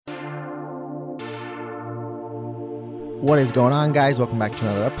What is going on, guys? Welcome back to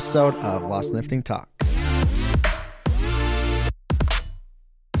another episode of Lost Lifting Talk.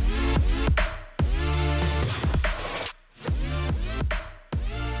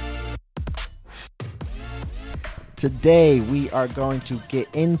 Today we are going to get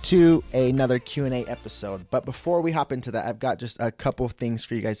into another Q&A episode, but before we hop into that, I've got just a couple of things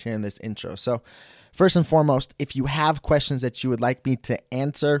for you guys here in this intro. So first and foremost, if you have questions that you would like me to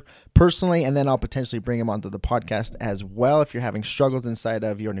answer personally, and then I'll potentially bring them onto the podcast as well. If you're having struggles inside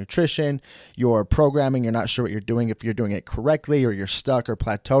of your nutrition, your programming, you're not sure what you're doing, if you're doing it correctly, or you're stuck or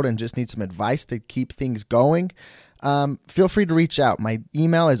plateaued and just need some advice to keep things going, feel free to reach out. My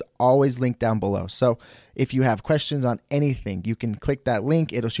email is always linked down below. So if you have questions on anything, you can click that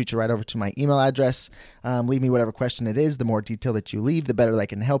link. It'll shoot you right over to my email address. Leave me whatever question it is. The more detail that you leave, the better I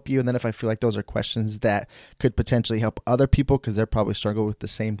can help you. And then if I feel like those are questions that could potentially help other people because they're probably struggling with the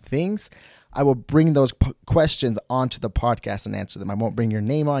same things, I will bring those questions onto the podcast and answer them. I won't bring your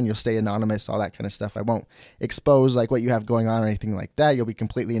name on. You'll stay anonymous, all that kind of stuff. I won't expose like what you have going on or anything like that. You'll be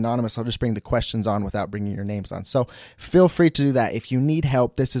completely anonymous. I'll just bring the questions on without bringing your names on. So feel free to do that. If you need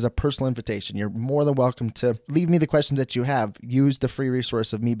help, this is a personal invitation. You're more than welcome to leave me the questions that you have. Use the free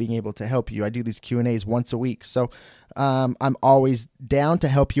resource of me being able to help you. I do these Q&As once a week. So I'm always down to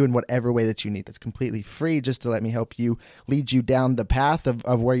help you in whatever way that you need. That's completely free, just to let me help you, lead you down the path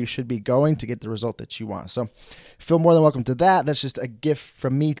of where you should be going to get the result that you want. So feel more than welcome to that. That's just a gift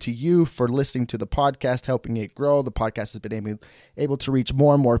from me to you for listening to the podcast, helping it grow. The podcast has been able to reach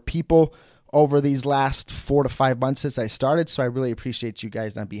more and more people over these last 4 to 5 months since I started. So I really appreciate you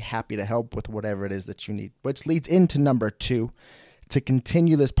guys, and I'd be happy to help with whatever it is that you need, which leads into number 2. To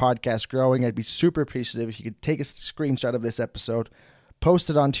continue this podcast growing, I'd be super appreciative if you could take a screenshot of this episode, post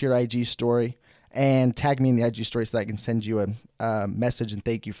it onto your IG story, and tag me in the IG story so that I can send you a message and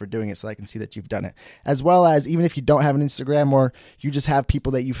thank you for doing it so I can see that you've done it. As well as, even if you don't have an Instagram or you just have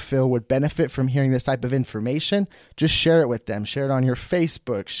people that you feel would benefit from hearing this type of information, just share it with them. Share it on your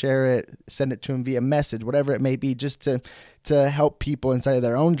Facebook, share it, send it to them via message, whatever it may be, just to help people inside of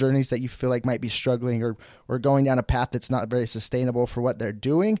their own journeys that you feel like might be struggling or going down a path that's not very sustainable for what they're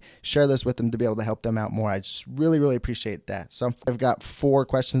doing. Share this with them to be able to help them out more. I just really, really appreciate that. So I've got 4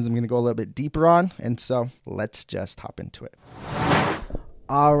 questions I'm going to go a little bit deeper on, and so let's just hop into it.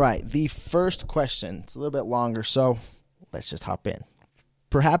 All right, the first question, it's a little bit longer, so let's just hop in.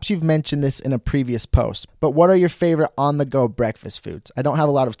 Perhaps you've mentioned this in a previous post, but what are your favorite on-the-go breakfast foods? I don't have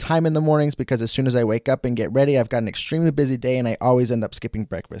a lot of time in the mornings because as soon as I wake up and get ready, I've got an extremely busy day and I always end up skipping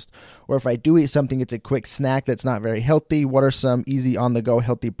breakfast. Or if I do eat something, it's a quick snack that's not very healthy. What are some easy on-the-go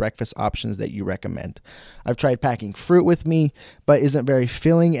healthy breakfast options that you recommend? I've tried packing fruit with me, but isn't very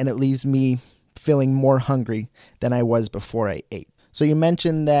filling, and it leaves me feeling more hungry than I was before I ate. So you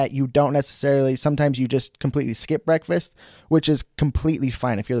mentioned that you don't necessarily, sometimes you just completely skip breakfast, which is completely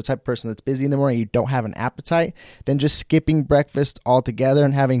fine. If you're the type of person that's busy in the morning, you don't have an appetite, then just skipping breakfast altogether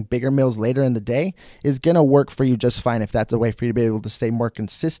and having bigger meals later in the day is going to work for you just fine if that's a way for you to be able to stay more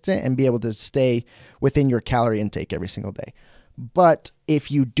consistent and be able to stay within your calorie intake every single day. But if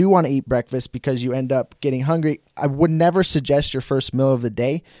you do want to eat breakfast because you end up getting hungry, I would never suggest your first meal of the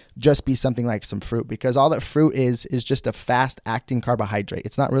day just be something like some fruit, because all that fruit is just a fast-acting carbohydrate.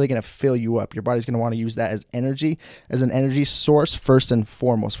 It's not really going to fill you up. Your body's going to want to use that as energy, as an energy source first and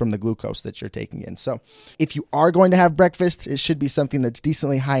foremost from the glucose that you're taking in. So if you are going to have breakfast, it should be something that's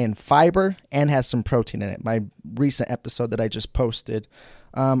decently high in fiber and has some protein in it. My recent episode that I just posted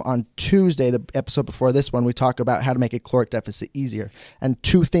on Tuesday, the episode before this one, we talk about how to make a caloric deficit easier. And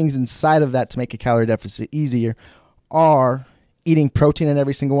 2 things inside of that to make a calorie deficit easier are eating protein in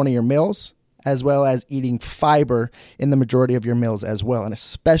every single one of your meals, as well as eating fiber in the majority of your meals as well. And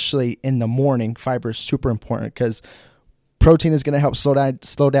especially in the morning, fiber is super important because protein is going to help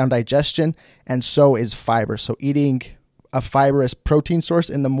slow down digestion, and so is fiber. So eating a fibrous protein source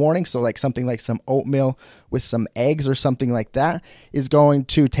in the morning, so like something like some oatmeal with some eggs or something like that, is going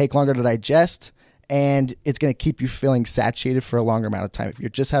to take longer to digest, and it's going to keep you feeling satiated for a longer amount of time. If you're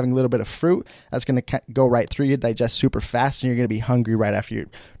just having a little bit of fruit, that's going to go right through you, digest super fast, and you're going to be hungry right after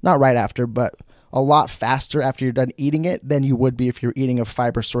not right after, but a lot faster after you're done eating it than you would be if you're eating a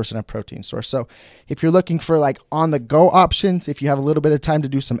fiber source and a protein source. So if you're looking for like on-the-go options, if you have a little bit of time to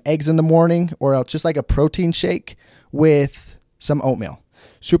do some eggs in the morning, or else just like a protein shake with some oatmeal.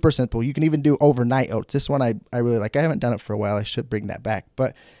 Super simple. You can even do overnight oats. This one I really like. I haven't done it for a while. I should bring that back.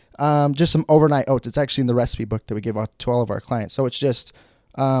 But just some overnight oats. It's actually in the recipe book that we give out to all of our clients. So it's just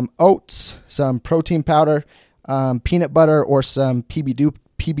oats, some protein powder, peanut butter, or some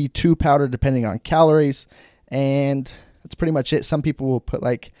PB2 powder depending on calories, and That's pretty much it. Some people will put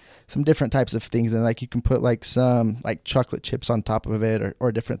like some different types of things in, like you can put like some like chocolate chips on top of it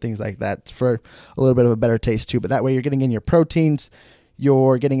or different things like that for a little bit of a better taste too. But that way you're getting in your proteins,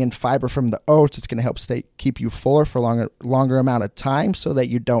 you're getting in fiber from the oats. It's going to help keep you fuller for a longer amount of time so that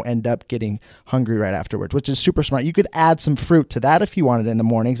you don't end up getting hungry right afterwards, which is super smart. You could add some fruit to that if you wanted in the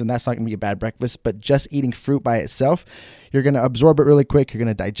mornings, and that's not going to be a bad breakfast. But just eating fruit by itself, you're going to absorb it really quick. You're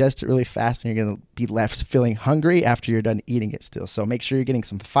going to digest it really fast, and you're going to be left feeling hungry after you're done eating it still. So make sure you're getting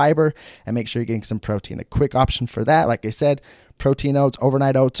some fiber and make sure you're getting some protein. A quick option for that, like I said, protein oats,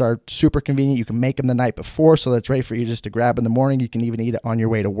 overnight oats are super convenient. You can make them the night before, so that's ready for you just to grab in the morning. You can even eat it on your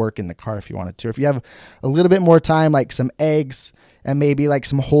way to work in the car if you wanted to. If you have a little bit more time, like some eggs and maybe like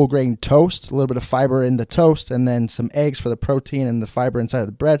some whole grain toast, a little bit of fiber in the toast, and then some eggs for the protein and the fiber inside of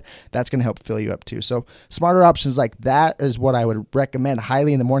the bread, that's going to help fill you up too. So smarter options like that is what I would recommend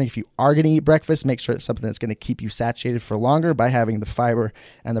highly in the morning. If you are going to eat breakfast, make sure it's something that's going to keep you satiated for longer by having the fiber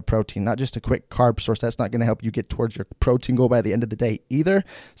and the protein, not just a quick carb source. That's not going to help you get towards your protein goal by the end of the day either.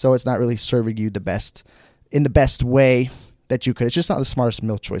 So it's not really serving you in the best way that you could. It's just not the smartest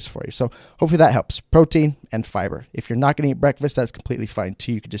meal choice for you. So hopefully that helps. Protein and fiber. If you're not going to eat breakfast, that's completely fine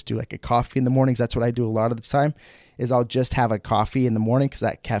too. You could just do like a coffee in the mornings. That's what I do a lot of the time, is I'll just have a coffee in the morning because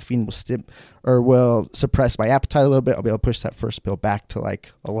that caffeine will suppress my appetite a little bit. I'll be able to push that first meal back to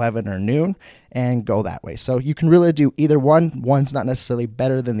like 11 or noon and go that way. So you can really do either one. One's not necessarily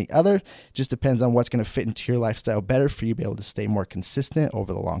better than the other. It just depends on what's going to fit into your lifestyle better for you to be able to stay more consistent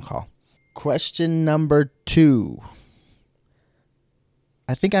over the long haul. Question number 2.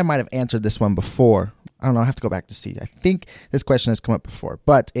 I think I might have answered this one before. I don't know. I have to go back to see. I think this question has come up before,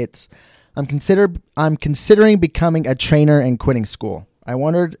 but it's, I'm considering becoming a trainer and quitting school. I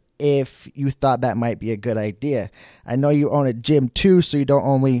wondered if you thought that might be a good idea. I know you own a gym too, so you don't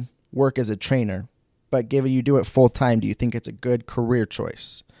only work as a trainer, but given you do it full time, do you think it's a good career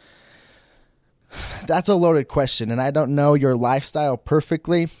choice? That's a loaded question, and I don't know your lifestyle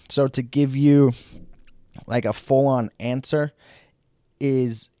perfectly. So to give you like a full-on answer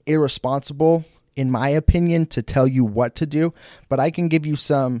is irresponsible, in my opinion, to tell you what to do, but I can give you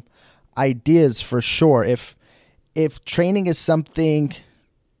some ideas for sure. If training is something,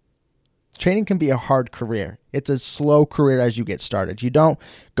 training can be a hard career. It's a slow career as you get started. You don't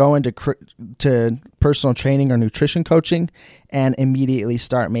go into to personal training or nutrition coaching and immediately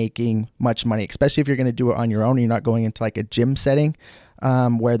start making much money, especially if you're going to do it on your own. You're not going into like a gym setting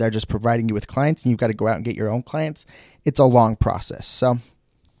where they're just providing you with clients and you've got to go out and get your own clients. It's a long process. So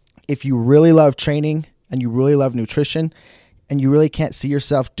if you really love training and you really love nutrition and you really can't see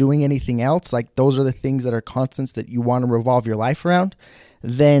yourself doing anything else, like those are the things that are constants that you want to revolve your life around,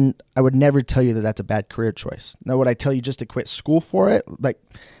 then I would never tell you that that's a bad career choice. Now, would I tell you just to quit school for it? Like,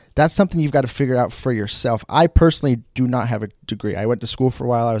 that's something you've got to figure out for yourself. I personally do not have a degree. I went to school for a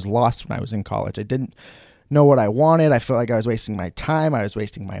while. I was lost when I was in college. I didn't know what I wanted. I felt like I was wasting my time. I was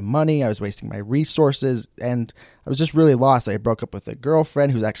wasting my money. I was wasting my resources. And I was just really lost. I broke up with a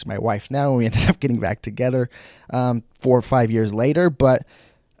girlfriend who's actually my wife now. And we ended up getting back together 4 or 5 years later. But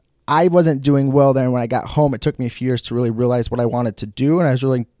I wasn't doing well there. And when I got home, it took me a few years to really realize what I wanted to do. And I was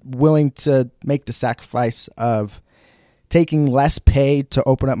really willing to make the sacrifice of taking less pay to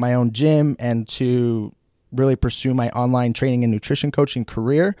open up my own gym and to really pursue my online training and nutrition coaching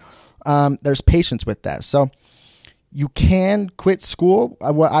career. There's patience with that. So you can quit school.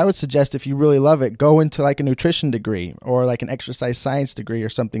 What I would suggest, if you really love it, go into like a nutrition degree or like an exercise science degree or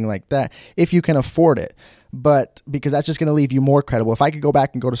something like that, if you can afford it. But because that's just going to leave you more credible. If I could go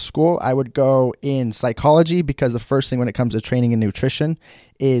back and go to school, I would go in psychology, because the first thing when it comes to training and nutrition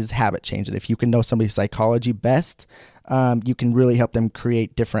is habit change. And if you can know somebody's psychology best, you can really help them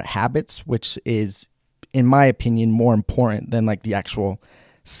create different habits, which is, in my opinion, more important than like the actual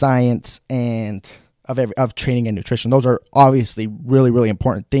science and of training and nutrition. Those are obviously really, really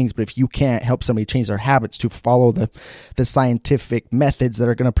important things, but if you can't help somebody change their habits to follow the scientific methods that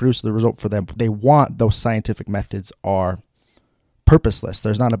are going to produce the result for them they want, those scientific methods are purposeless.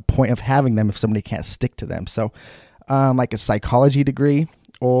 There's not a point of having them if somebody can't stick to them. So like a psychology degree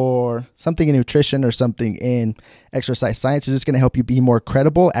or something in nutrition or something in exercise science is just going to help you be more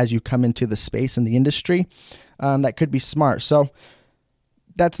credible as you come into the space in the industry. That could be smart. So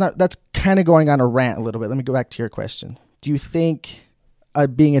that's kind of going on a rant a little bit. Let me go back to your question. Do you think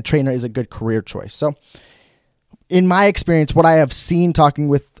being a trainer is a good career choice? So in my experience, what I have seen talking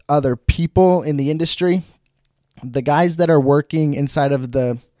with other people in the industry, the guys that are working inside of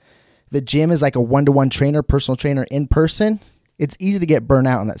the gym is like a one-to-one trainer, personal trainer in person. It's easy to get burnt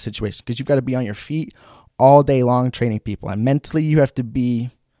out in that situation because you've got to be on your feet all day long training people. And mentally, you have to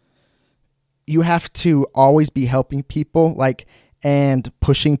you have to always be helping people and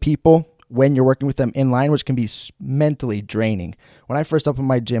pushing people when you're working with them in line, which can be mentally draining. When I first opened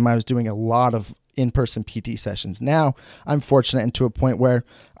my gym, I was doing a lot of in-person PT sessions. Now I'm fortunate and to a point where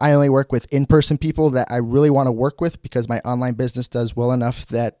I only work with in-person people that I really want to work with, because my online business does well enough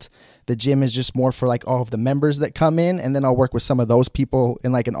that the gym is just more for like all of the members that come in. And then I'll work with some of those people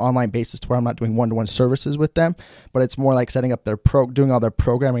in like an online basis to where I'm not doing one-to-one services with them, but it's more like setting up doing all their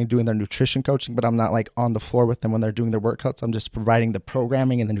programming, doing their nutrition coaching, but I'm not like on the floor with them when they're doing their workouts. I'm just providing the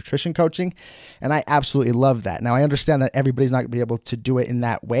programming and the nutrition coaching. And I absolutely love that. Now I understand that everybody's not going to be able to do it in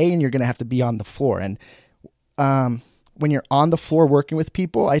that way, and you're going to have to be on the floor. And, when you're on the floor working with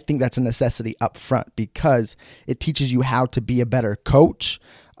people, I think that's a necessity up front, because it teaches you how to be a better coach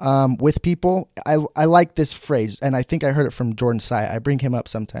with people. I like this phrase, and I think I heard it from Jordan Sy. I bring him up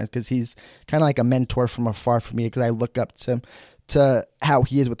sometimes because he's kind of like a mentor from afar for me, because I look up to how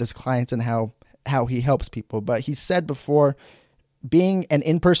he is with his clients and how he helps people. But he said before, being an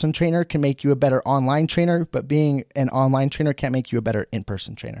in-person trainer can make you a better online trainer, but being an online trainer can't make you a better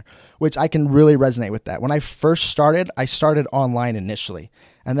in-person trainer, which I can really resonate with that. When I first started, I started online initially,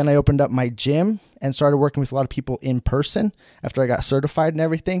 and then I opened up my gym and started working with a lot of people in person after I got certified and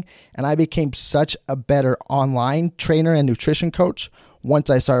everything. And I became such a better online trainer and nutrition coach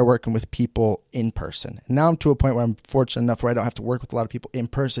once I started working with people in person. And now I'm to a point where I'm fortunate enough where I don't have to work with a lot of people in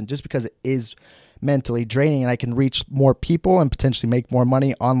person, just because it is mentally draining, and I can reach more people and potentially make more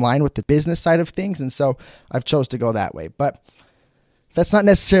money online with the business side of things. And so I've chose to go that way. But that's not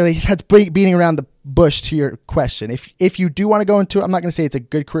necessarily, that's beating around the bush to your question. If you do want to go into it, I'm not going to say it's a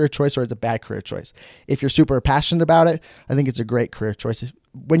good career choice or it's a bad career choice. If you're super passionate about it, I think it's a great career choice.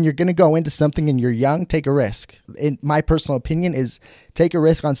 When you're going to go into something and you're young, take a risk. In my personal opinion is take a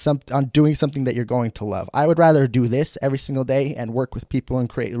risk on doing something that you're going to love. I would rather do this every single day and work with people and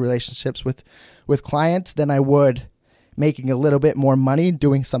create relationships with clients than I would making a little bit more money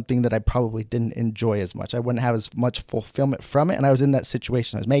doing something that I probably didn't enjoy as much. I wouldn't have as much fulfillment from it. And I was in that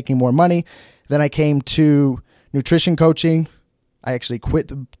situation. I was making more money. Then I came to nutrition coaching. I actually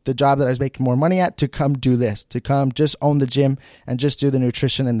quit the job that I was making more money at to come do this, to come just own the gym and just do the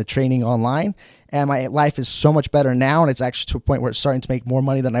nutrition and the training online. And my life is so much better now. And it's actually to a point where it's starting to make more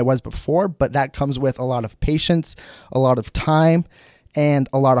money than I was before. But that comes with a lot of patience, a lot of time, and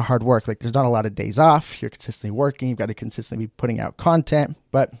a lot of hard work. Like, there's not a lot of days off. You're consistently working. You've got to consistently be putting out content.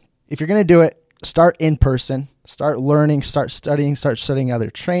 But if you're going to do it, start in person, start learning, start studying other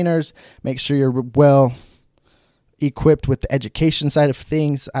trainers, make sure you're well equipped with the education side of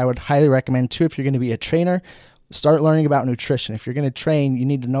things. I would highly recommend too, if you're going to be a trainer, start learning about nutrition. If you're going to train, you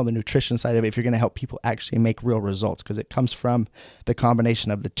need to know the nutrition side of it if you're going to help people actually make real results, because it comes from the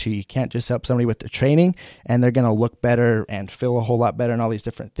combination of the two. You can't just help somebody with the training and they're going to look better and feel a whole lot better and all these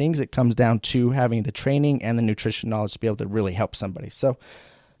different things. It comes down to having the training and the nutrition knowledge to be able to really help somebody. So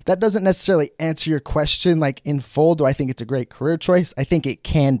that doesn't necessarily answer your question like in full. Do I think it's a great career choice? I think it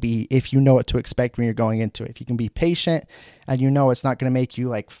can be if you know what to expect when you're going into it. If you can be patient and you know it's not going to make you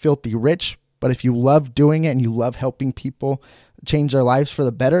like filthy rich, but if you love doing it and you love helping people change their lives for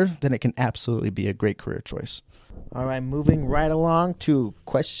the better, then it can absolutely be a great career choice. All right, moving right along to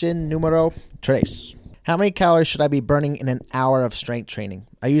question numero tres. How many calories should I be burning in an hour of strength training?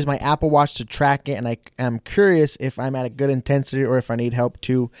 I use my Apple Watch to track it, and I am curious if I'm at a good intensity or if I need help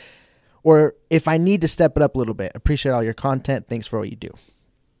to, or if I need to step it up a little bit. Appreciate all your content. Thanks for what you do.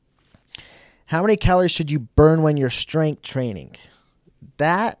 How many calories should you burn when you're strength training?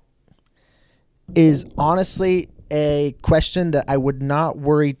 That is honestly a question that I would not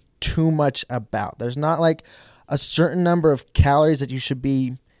worry too much about. There's not like a certain number of calories that you should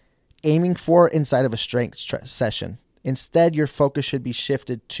be aiming for inside of a strength session. Instead, your focus should be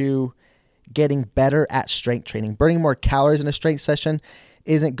shifted to getting better at strength training. Burning more calories in a strength session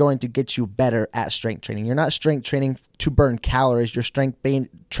isn't going to get you better at strength training. You're not strength training to burn calories. You're strength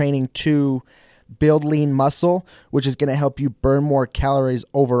training to build lean muscle, which is going to help you burn more calories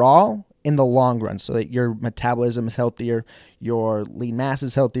overall in the long run, so that your metabolism is healthier, your lean mass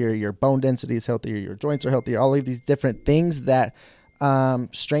is healthier, your bone density is healthier, your joints are healthier. All of these different things that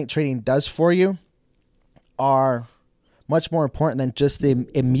strength training does for you are much more important than just the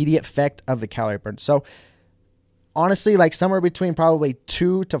immediate effect of the calorie burn. So honestly, like somewhere between probably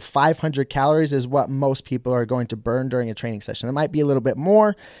 200 to 500 calories is what most people are going to burn during a training session. That might be a little bit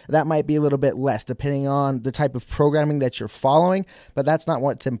more, that might be a little bit less, depending on the type of programming that you're following, but that's not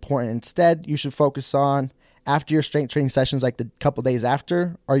what's important. Instead, you should focus on, after your strength training sessions, like the couple days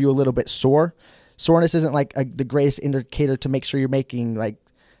after, are you a little bit sore? Soreness isn't like the greatest indicator to make sure you're making like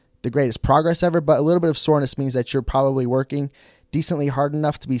the greatest progress ever, but a little bit of soreness means that you're probably working decently hard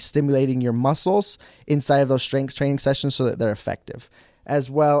enough to be stimulating your muscles inside of those strength training sessions so that they're effective? As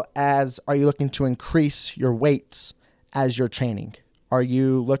well as, are you looking to increase your weights as you're training? Are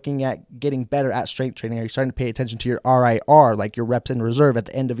you looking at getting better at strength training? Are you starting to pay attention to your RIR, like your reps in reserve at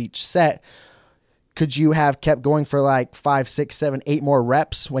the end of each set? Could you have kept going for like 5, 6, 7, 8 more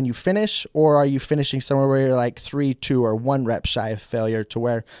reps when you finish? Or are you finishing somewhere where you're like 3, 2, or 1 rep shy of failure, to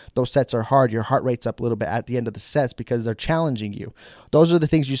where those sets are hard, your heart rate's up a little bit at the end of the sets because they're challenging you? Those are the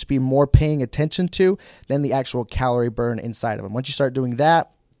things you should be more paying attention to than the actual calorie burn inside of them. Once you start doing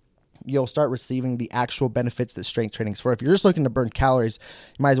that, you'll start receiving the actual benefits that strength training is for. If you're just looking to burn calories,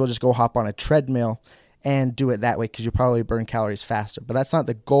 you might as well just go hop on a treadmill and do it that way, because you probably burn calories faster. But that's not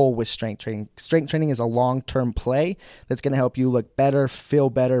the goal with strength training. Strength training is a long-term play that's going to help you look better,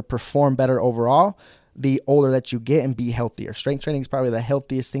 feel better, perform better overall the older that you get, and be healthier. Strength training is probably the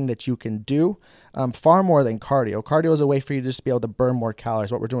healthiest thing that you can do, far more than cardio. Cardio is a way for you to just be able to burn more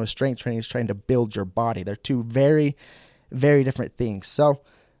calories. What we're doing with strength training is trying to build your body. They're two very, very different things. So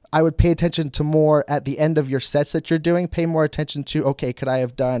I would pay attention to more at the end of your sets that you're doing. Pay more attention to, okay, could I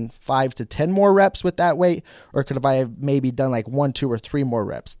have done 5 to 10 more reps with that weight? Or could I have maybe done like 1, 2, or 3 more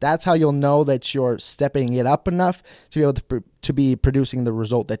reps? That's how you'll know that you're stepping it up enough to be able to be producing the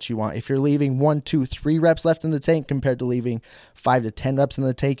result that you want. If you're leaving 1, 2, 3 reps left in the tank compared to leaving 5 to 10 reps in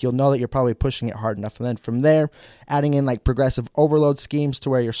the tank, you'll know that you're probably pushing it hard enough. And then from there, adding in like progressive overload schemes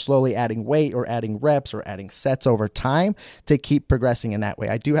to where you're slowly adding weight or adding reps or adding sets over time to keep progressing in that way.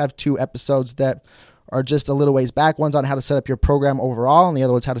 I do have 2 episodes that are just a little ways back. One's on how to set up your program overall, and the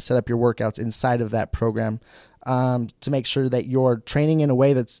other one's how to set up your workouts inside of that program, to make sure that you're training in a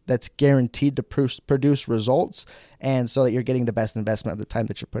way that's guaranteed to produce results, and so that you're getting the best investment of the time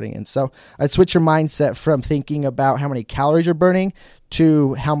that you're putting in. So I'd switch your mindset from thinking about how many calories you're burning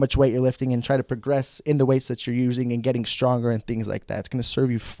to how much weight you're lifting, and try to progress in the weights that you're using and getting stronger and things like that. It's going to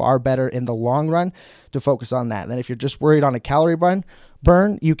serve you far better in the long run to focus on that. And then if you're just worried on a calorie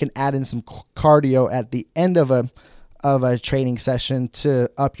burn, you can add in some cardio at the end of a training session to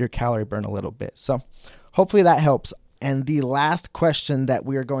up your calorie burn a little bit. So hopefully that helps. And the last question that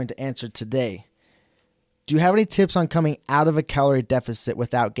we are going to answer today: do you have any tips on coming out of a calorie deficit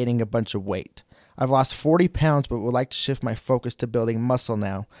without gaining a bunch of weight? I've lost 40 pounds, but would like to shift my focus to building muscle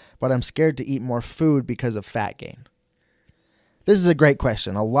now, but I'm scared to eat more food because of fat gain. This is a great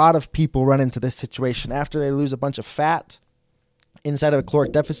question. A lot of people run into this situation after they lose a bunch of fat inside of a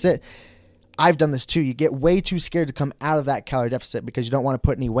caloric deficit. I've done this too. You get way too scared to come out of that calorie deficit because you don't want to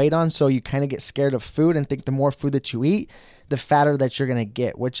put any weight on. So you kind of get scared of food and think the more food that you eat, the fatter that you're going to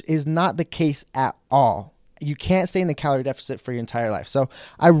get, which is not the case at all. You can't stay in a calorie deficit for your entire life. So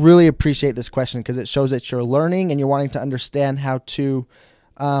I really appreciate this question because it shows that you're learning and you're wanting to understand how to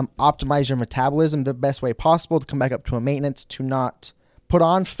optimize your metabolism the best way possible to come back up to a maintenance, to not put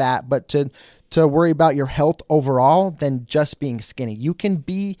on fat, but to worry about your health overall than just being skinny. You can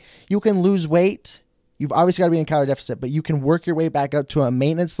lose weight. You've obviously got to be in a calorie deficit, but you can work your way back up to a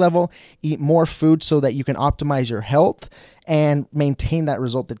maintenance level, eat more food so that you can optimize your health and maintain that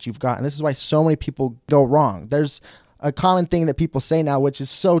result that you've got. And this is why so many people go wrong. There's a common thing that people say now, which is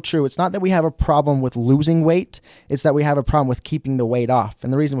so true. It's not that we have a problem with losing weight. It's that we have a problem with keeping the weight off.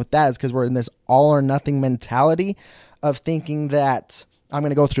 And the reason with that is because we're in this all or nothing mentality of thinking that I'm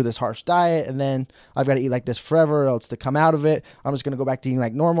going to go through this harsh diet and then I've got to eat like this forever or else to come out of it, I'm just going to go back to eating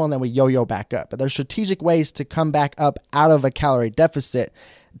like normal, and then we yo-yo back up. But there's strategic ways to come back up out of a calorie deficit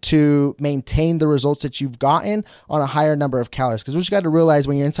to maintain the results that you've gotten on a higher number of calories. Because what you got to realize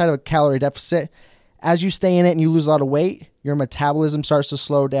when you're inside of a calorie deficit, as you stay in it and you lose a lot of weight, your metabolism starts to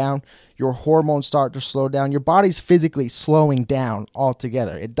slow down, your hormones start to slow down, your body's physically slowing down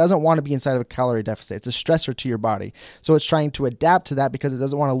altogether. It doesn't want to be inside of a calorie deficit. It's a stressor to your body. So it's trying to adapt to that because it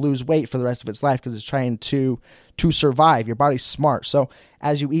doesn't want to lose weight for the rest of its life because it's trying to survive. Your body's smart. So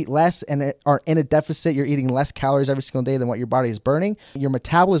as you eat less and are in a deficit, you're eating less calories every single day than what your body is burning. Your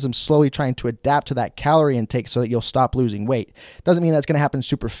metabolism's slowly trying to adapt to that calorie intake so that you'll stop losing weight. Doesn't mean that's going to happen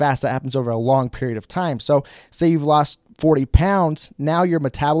super fast. That happens over a long period of time. So say you've lost 40 pounds, now your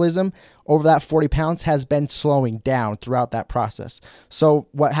metabolism over that 40 pounds has been slowing down throughout that process. So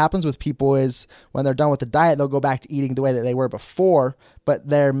what happens with people is when they're done with the diet, they'll go back to eating the way that they were before, but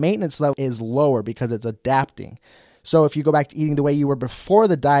their maintenance level is lower because it's adapting. So if you go back to eating the way you were before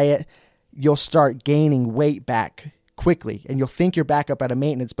the diet, you'll start gaining weight back quickly, and you'll think you're back up at a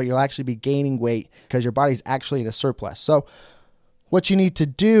maintenance, but you'll actually be gaining weight because your body's actually in a surplus. So what you need to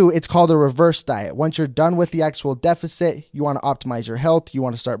do, it's called a reverse diet. Once you're done with the actual deficit, you want to optimize your health. You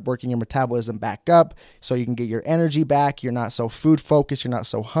want to start working your metabolism back up so you can get your energy back. You're not so food focused. You're not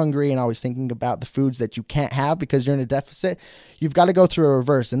so hungry and always thinking about the foods that you can't have because you're in a deficit. You've got to go through a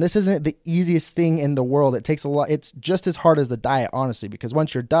reverse. And this isn't the easiest thing in the world. It takes a lot. It's just as hard as the diet, honestly, because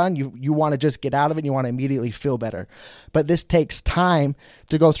once you're done, you want to just get out of it and you want to immediately feel better. But this takes time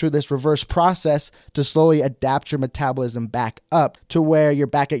to go through this reverse process to slowly adapt your metabolism back up to where you're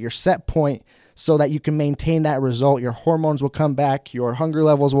back at your set point so that you can maintain that result. Your hormones will come back, your hunger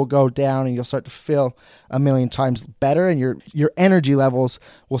levels will go down, and you'll start to feel a million times better, and your energy levels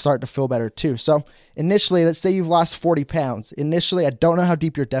will start to feel better too. So initially, let's say you've lost 40 pounds. Initially, I don't know how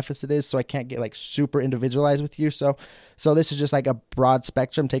deep your deficit is, so I can't get like super individualized with you. So this is just like a broad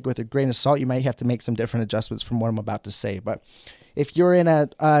spectrum. Take it with a grain of salt. You might have to make some different adjustments from what I'm about to say. But if you're in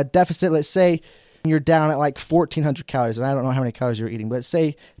a deficit, let's say you're down at like 1,400 calories, and I don't know how many calories you're eating, but let's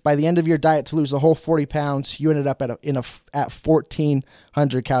say by the end of your diet to lose the whole 40 pounds, you ended up at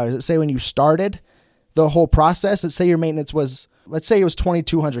 1,400 calories. Let's say when you started the whole process, let's say your maintenance was, let's say it was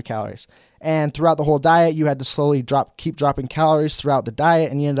 2,200 calories. And throughout the whole diet, you had to slowly keep dropping calories throughout the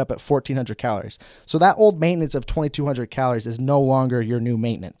diet, and you ended up at 1,400 calories. So that old maintenance of 2,200 calories is no longer your new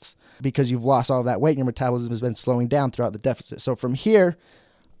maintenance because you've lost all of that weight and your metabolism has been slowing down throughout the deficit. So from here,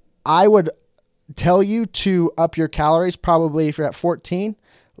 I would tell you to up your calories. Probably if you're at 14,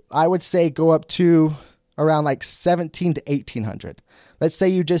 I would say go up to around like 17 to 1,800. Let's say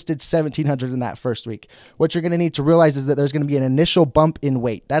you just did 1,700 in that first week. What you're going to need to realize is that there's going to be an initial bump in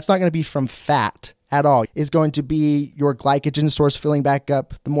weight. That's not going to be from fat at all. It's going to be your glycogen stores filling back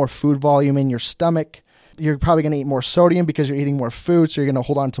up, the more food volume in your stomach. You're probably going to eat more sodium because you're eating more food, so you're going to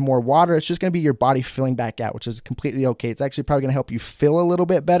hold on to more water. It's just going to be your body filling back out, which is completely okay. It's actually probably going to help you feel a little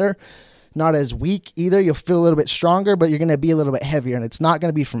bit better. Not as weak either. You'll feel a little bit stronger, but you're going to be a little bit heavier, and it's not going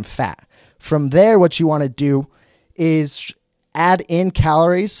to be from fat. From there, what you want to do is add in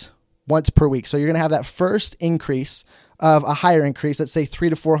calories once per week. So you're going to have that first increase of a higher increase, let's say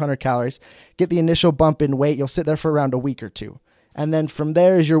 300 to 400 calories, get the initial bump in weight. You'll sit there for around a week or two. And then from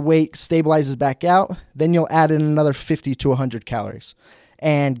there, as your weight stabilizes back out, then you'll add in another 50 to 100 calories.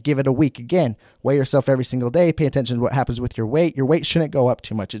 And give it a week again. Weigh yourself every single day. Pay attention to what happens with your weight. Your weight shouldn't go up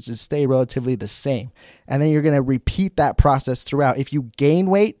too much. It should stay relatively the same. And then you're going to repeat that process throughout. If you gain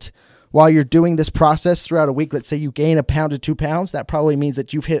weight while you're doing this process throughout a week, let's say you gain 1 pound to 2 pounds, that probably means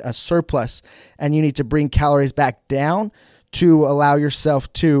that you've hit a surplus and you need to bring calories back down to allow your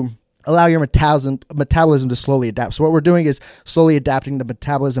metabolism to slowly adapt. So what we're doing is slowly adapting the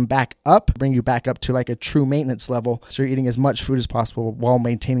metabolism back up, bring you back up to like a true maintenance level. So you're eating as much food as possible while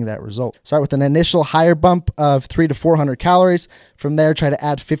maintaining that result. Start with an initial higher bump of 300 to 400 calories. From there, try to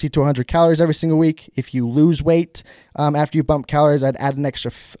add 50 to 100 calories every single week. If you lose weight after you bump calories, I'd add an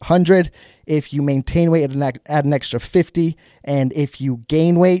extra 100. If you maintain weight, I'd add an extra 50. And if you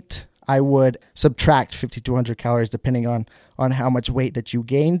gain weight, I would subtract 50 to 100 calories depending on how much weight that you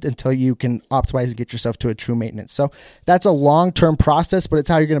gained until you can optimize and get yourself to a true maintenance. So that's a long-term process, but it's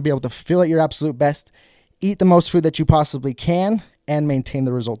how you're going to be able to feel at your absolute best, eat the most food that you possibly can, and maintain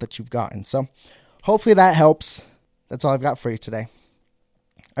the result that you've gotten. So hopefully that helps. That's all I've got for you today.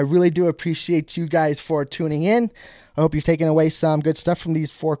 I really do appreciate you guys for tuning in. I hope you've taken away some good stuff from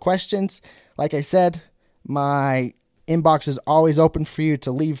these 4 questions. Like I said, my inbox is always open for you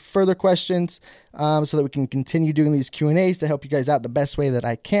to leave further questions so that we can continue doing these Q&As to help you guys out the best way that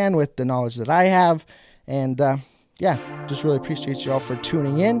I can with the knowledge that I have. And just really appreciate you all for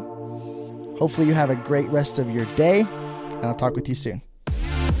tuning in. Hopefully you have a great rest of your day, and I'll talk with you soon.